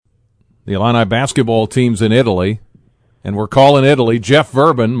The Illini basketball team's in Italy, and we're calling Italy. Jeff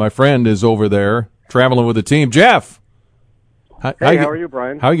Verben, my friend, is over there traveling with the team. Jeff! How are you,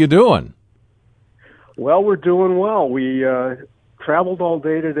 Brian? How you doing? Well, we're doing well. We traveled all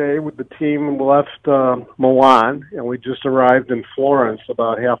day today with the team and left Milan, and we just arrived in Florence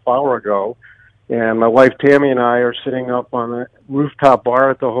about a half hour ago. And my wife Tammy and I are sitting up on a rooftop bar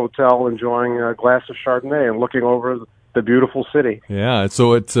at the hotel enjoying a glass of Chardonnay and looking over the beautiful city. Yeah,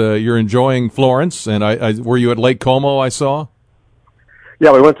 so you're enjoying Florence, and were you at Lake Como, I saw?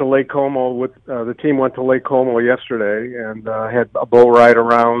 Yeah, we went to Lake Como. The team went to Lake Como yesterday and had a boat ride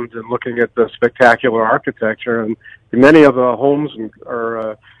around and looking at the spectacular architecture. And many of the homes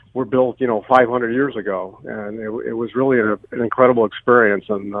were built, 500 years ago, and it was really an incredible experience,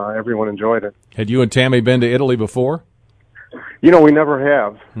 and everyone enjoyed it. Had you and Tammy been to Italy before? We never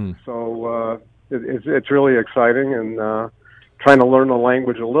have. So it's really exciting, and trying to learn the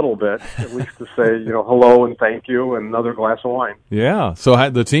language a little bit, at least to say, hello and thank you and another glass of wine. Yeah, so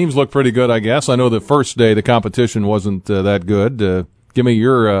the teams look pretty good, I guess. I know the first day the competition wasn't that good. Give me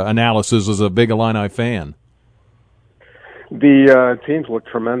your analysis as a big Illini fan. The teams look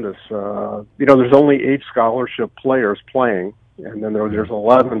tremendous. There's only 8 scholarship players playing, and then there's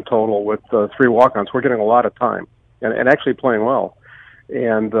 11 total with 3 walk-ons. We're getting a lot of time and actually playing well.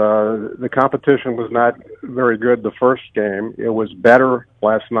 And the competition was not very good the first game. It was better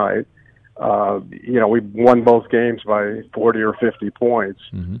last night. We won both games by 40 or 50 points.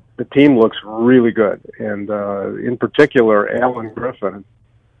 Mm-hmm. The team looks really good. And in particular, Alan Griffin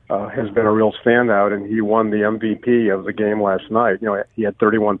has been a real standout, and he won the MVP of the game last night. He had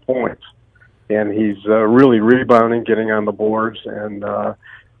 31 points. And he's really rebounding, getting on the boards, and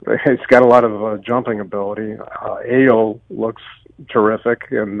he's got a lot of jumping ability. Ayo looks terrific,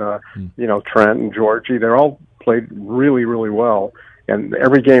 and Trent and Georgie, they're all played really, really well. And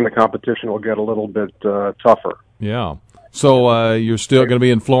every game the competition will get a little bit tougher. Yeah. So you're still going to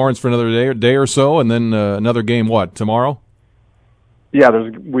be in Florence for another day or so, and then another game, tomorrow? Yeah,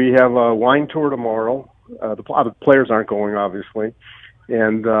 we have a wine tour tomorrow. The players aren't going, obviously,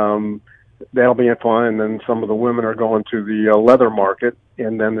 and that'll be fun. And then some of the women are going to the leather market,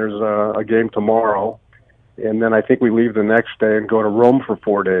 and then there's a game tomorrow. And then I think we leave the next day and go to Rome for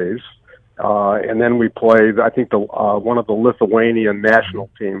 4 days. And then we play, I think, one of the Lithuanian national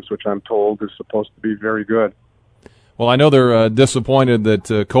teams, which I'm told is supposed to be very good. Well, I know they're disappointed that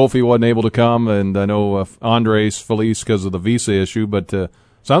Kofi wasn't able to come, and I know Andres Felice because of the visa issue, but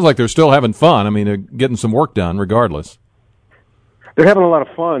sounds like they're still having fun. I mean, they're getting some work done regardless. They're having a lot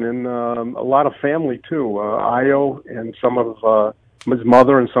of fun, and a lot of family, too. Ayo and some of his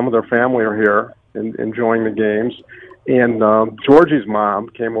mother and some of their family are here enjoying the games. And Georgie's mom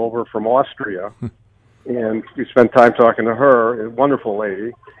came over from Austria, and we spent time talking to her, a wonderful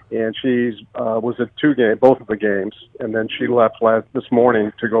lady. And she's was at both of the games, and then she left this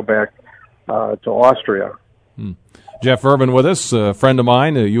morning to go back to Austria. Jeff Verben with us, a friend of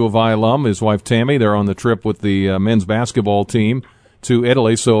mine, a U of I alum, his wife Tammy. They're on the trip with the men's basketball team to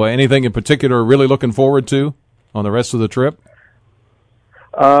Italy. So anything in particular really looking forward to on the rest of the trip?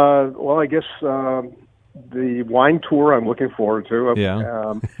 Well, I guess the wine tour I'm looking forward to.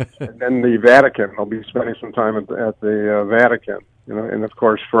 Yeah. And then the Vatican. I'll be spending some time at the Vatican. And of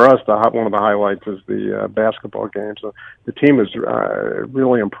course, for us, one of the highlights is the basketball game. So the team has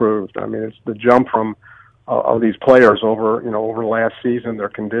really improved. I mean, it's the jump from of these players over last season, their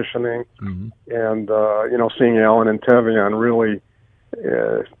conditioning, and seeing Alan and Tevian really,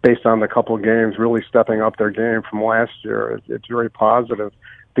 based on the couple of games, really stepping up their game from last year. It's very positive.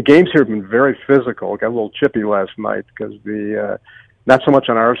 The games here have been very physical. It got a little chippy last night because not so much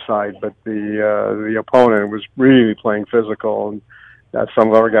on our side, but the opponent was really playing physical, and some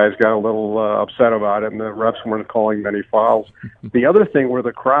of our guys got a little upset about it, and the refs weren't calling many fouls. The other thing were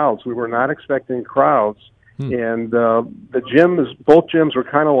the crowds. We were not expecting crowds, and both gyms were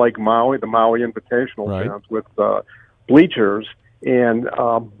kind of like Maui, the Maui Invitational gyms with bleachers, and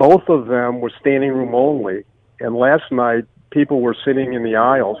both of them were standing room only. And last night, people were sitting in the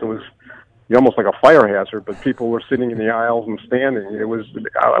aisles. It was almost like a fire hazard, but people were sitting in the aisles and standing. It was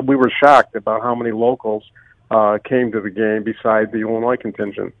we were shocked about how many locals came to the game beside the Illinois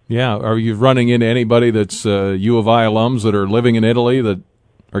contingent. Yeah, are you running into anybody that's U of I alums that are living in Italy that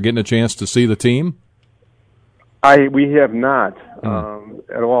are getting a chance to see the team? We have not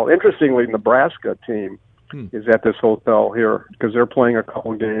at all. Interestingly, Nebraska team is at this hotel here because they're playing a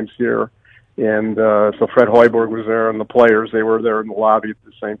couple games here. And so Fred Hoiberg was there, and the players, they were there in the lobby at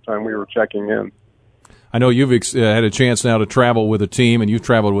the same time we were checking in. I know you've had a chance now to travel with a team, and you've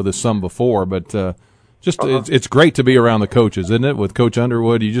traveled with us some before, but it's great to be around the coaches, isn't it? With Coach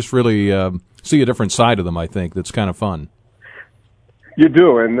Underwood, you just really see a different side of them, I think, that's kind of fun. You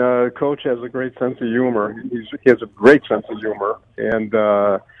do, and Coach has a great sense of humor. He has a great sense of humor, and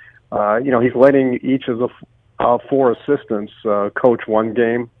he's letting each of the four assistants coach one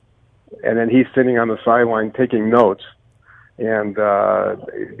game, and then he's sitting on the sideline taking notes, and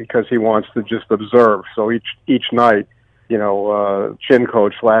because he wants to just observe. So each night, Chin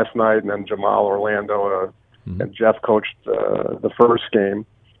coached last night, and then Jamal Orlando and Jeff coached the first game.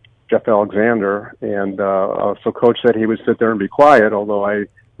 Jeff Alexander, and so Coach said he would sit there and be quiet. Although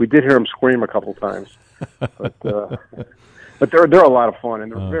we did hear him scream a couple times, but they're a lot of fun, and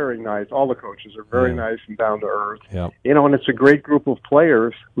they're very nice. All the coaches are very nice and down to earth. Yep. And it's a great group of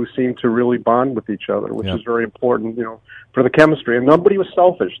players who seem to really bond with each other, which is very important, for the chemistry. And nobody was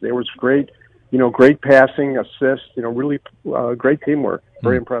selfish. There was great, great passing, assists, really great teamwork.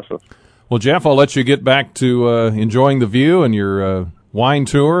 Very impressive. Well, Jeff, I'll let you get back to enjoying the view and your wine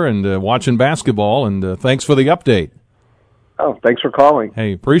tour and watching basketball, and thanks for the update. Oh, thanks for calling.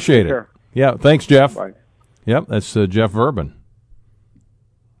 Hey, appreciate it. Care. Yeah, thanks, Jeff. Bye. Yep, that's Jeff Verban,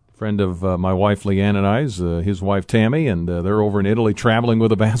 friend of my wife Leanne and I's, his wife Tammy, and they're over in Italy traveling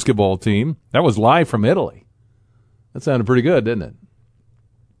with a basketball team. That was live from Italy. That sounded pretty good, didn't it?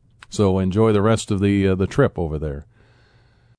 So enjoy the rest of the trip over there.